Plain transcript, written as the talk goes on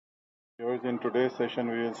Viewers, in today's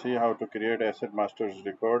session, we will see how to create asset master's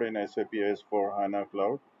record in SAP S for Hana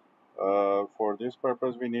Cloud. For this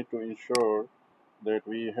purpose, we need to ensure that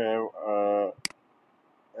we have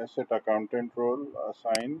asset accountant role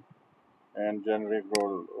assigned and generic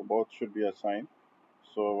role. Both should be assigned.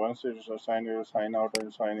 So once it is assigned, we will sign out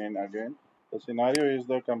and sign in again. The scenario is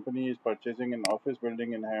the company is purchasing an office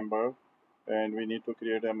building in Hamburg, and we need to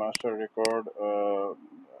create a master record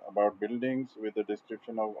about buildings with the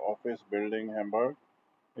description of office building Hamburg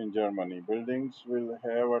in Germany. Buildings will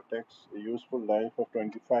have a tax useful life of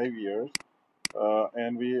 25 years,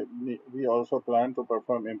 and we also plan to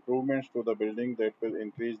perform improvements to the building that will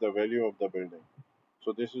increase the value of the building.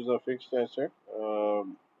 So this is a fixed asset,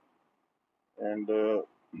 and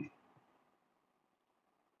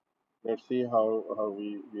let's see how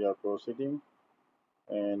we are proceeding.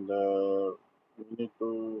 And we need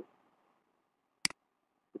to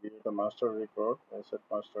create a master record, asset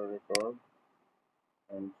master record,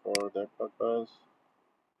 and for that purpose,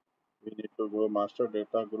 we need to go master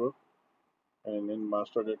data group, and in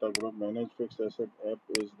master data group manage fixed asset app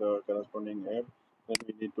is the corresponding app. Then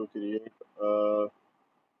we need to create a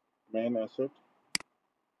main asset.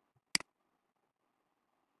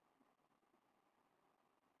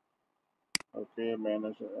 Okay,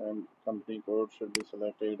 manage and company code should be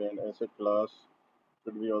selected, and asset class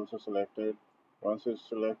should be also selected. Once it's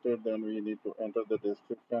selected, then we need to enter the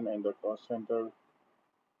description and the cost center.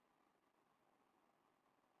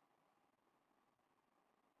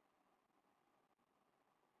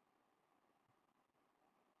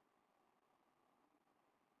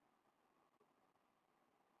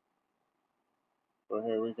 So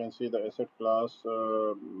here we can see the asset class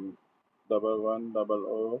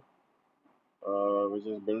 1100, which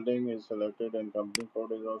is building is selected, and company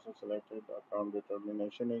code is also selected. Account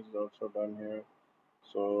determination is also done here.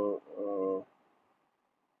 So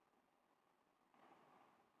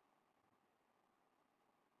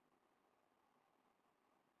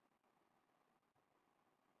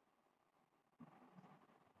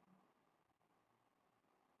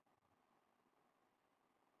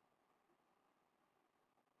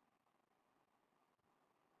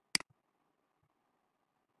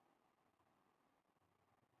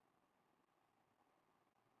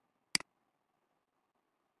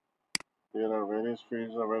there are various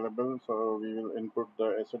fields available. So we will input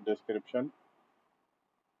the asset description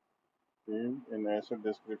field in asset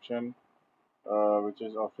description, which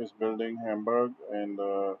is office building Hamburg, and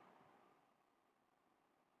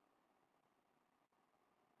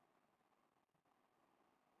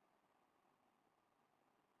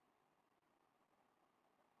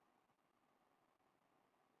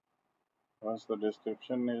once the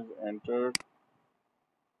description is entered,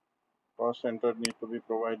 cost center need to be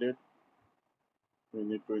provided. We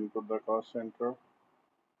need to input the cost center.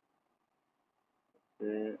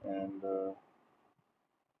 Okay, and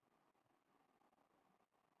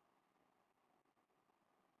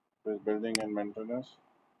this building and maintenance.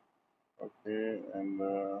 Okay, and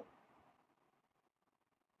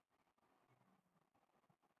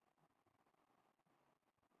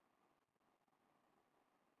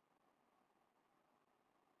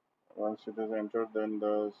once it is entered, then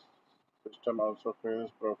the system also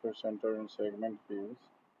fills profit center and segment fields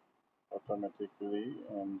automatically,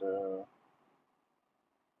 and the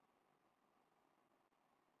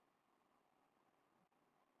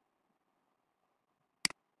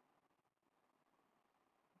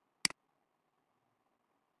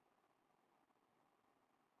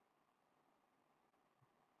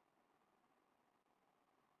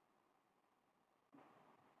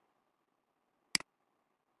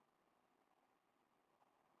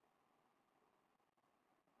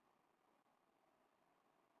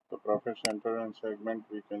profit center and segment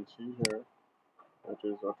we can see here. It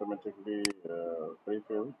is automatically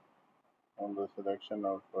pre-filled on the selection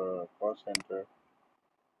of cost center.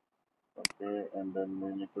 Okay, and then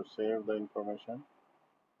we need to save the information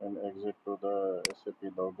and exit to the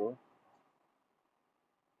SAP logo.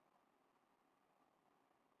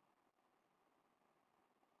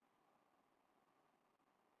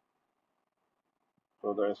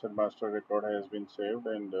 So the asset master record has been saved,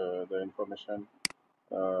 and the information,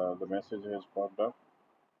 the message has popped up.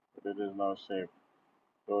 It is now saved.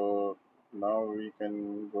 So now we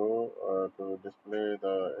can go to display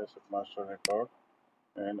the asset master record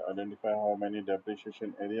and identify how many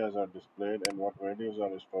depreciation areas are displayed and what values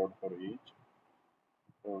are stored for each.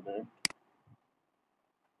 So that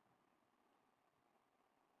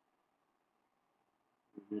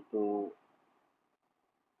we need to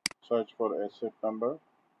search for asset number.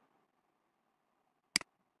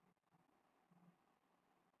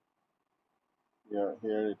 Yeah,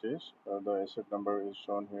 here it is. The asset number is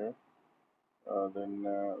shown here. Then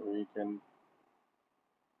we can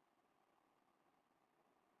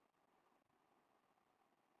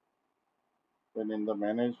then in the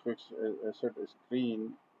manage fixed asset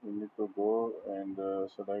screen, we need to go and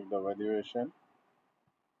select the valuation.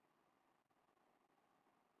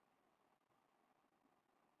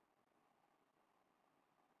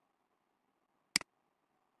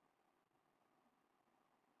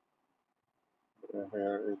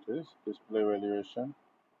 Here it is, display valuation,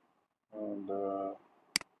 and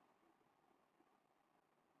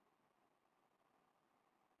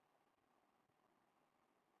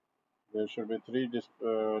there should be three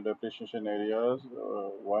depreciation areas,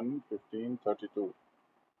 1, 15, 32.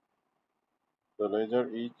 The ledger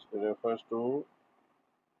each refers to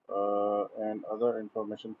and other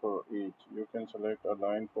information for each. You can select a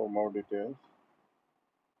line for more details.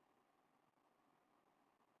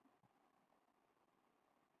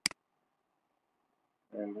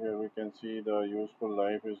 And here we can see the useful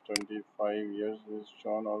life is 25 years is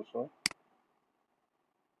shown also.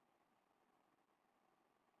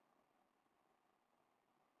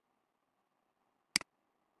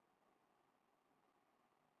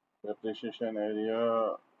 Depreciation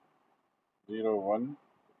area 01.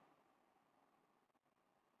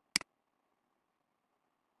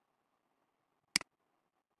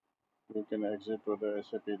 You can exit to the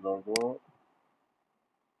SAP logo.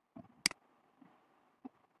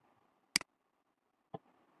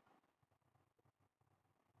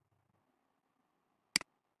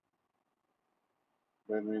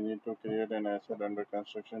 Then we need to create an asset under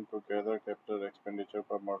construction to gather capital expenditure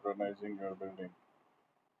for modernizing your building.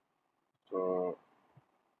 So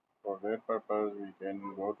for that purpose, we can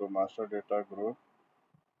go to master data group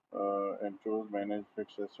and choose manage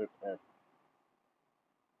fixed asset app.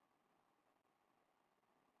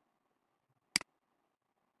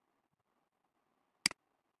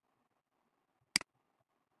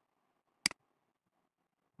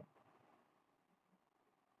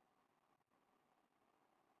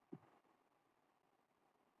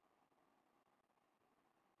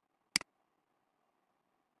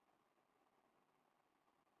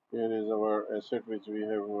 Here is our asset which we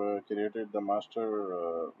have created the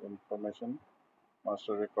master information,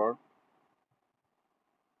 master record.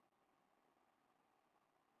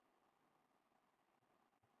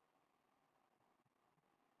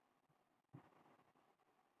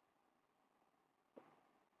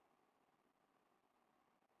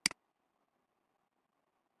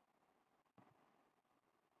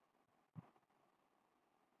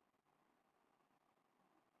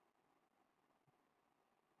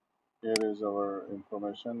 Here is our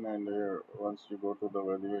information, and here once you go to the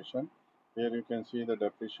valuation, here you can see the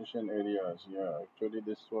depreciation areas. Yeah, actually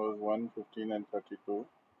this was 1, 15 and 32.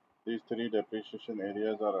 These three depreciation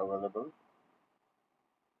areas are available.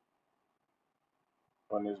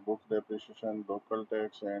 One is book depreciation, local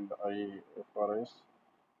tax, and IFRS.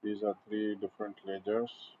 These are three different ledgers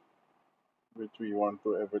which we want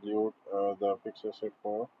to evaluate the fixed asset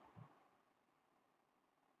for.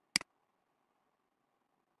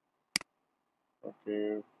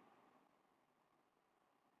 Okay,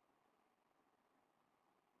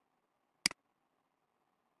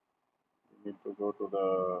 we need to go to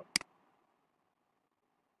the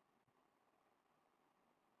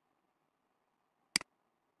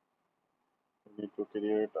we need to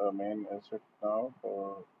create a main asset now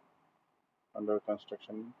for under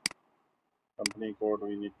construction. Company code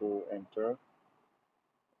we need to enter,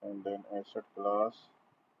 and then asset class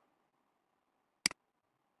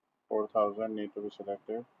 4000 need to be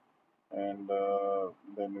selected, and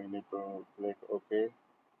then we need to click OK.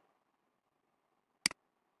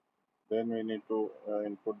 Then we need to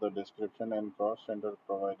input the description and cost center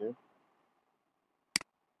provided.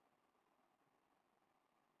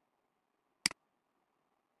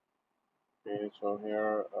 Okay, so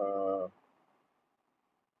here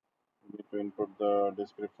we need to input the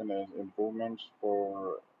description as improvements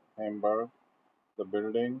for Hamburg, the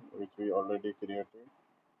building which we already created.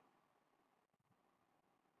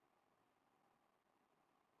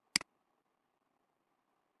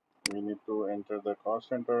 We need to enter the cost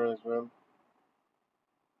center as well.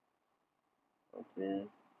 Okay,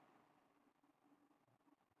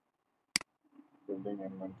 building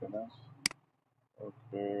and maintenance.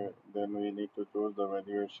 Okay, then we need to choose the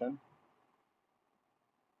valuation.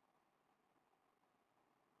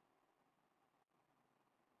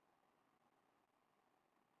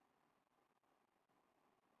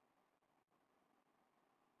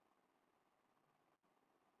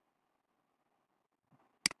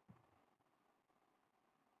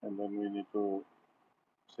 And then we need to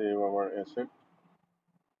save our asset.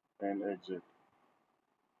 and exit.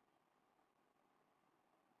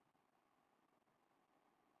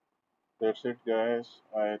 That's it, guys.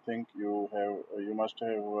 I think you must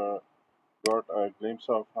have got a glimpse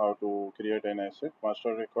of how to create an asset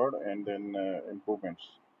master record and then improvements.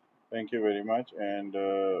 Thank you very much, and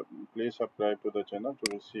please subscribe to the channel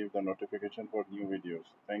to receive the notification for new videos.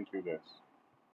 Thank you, guys.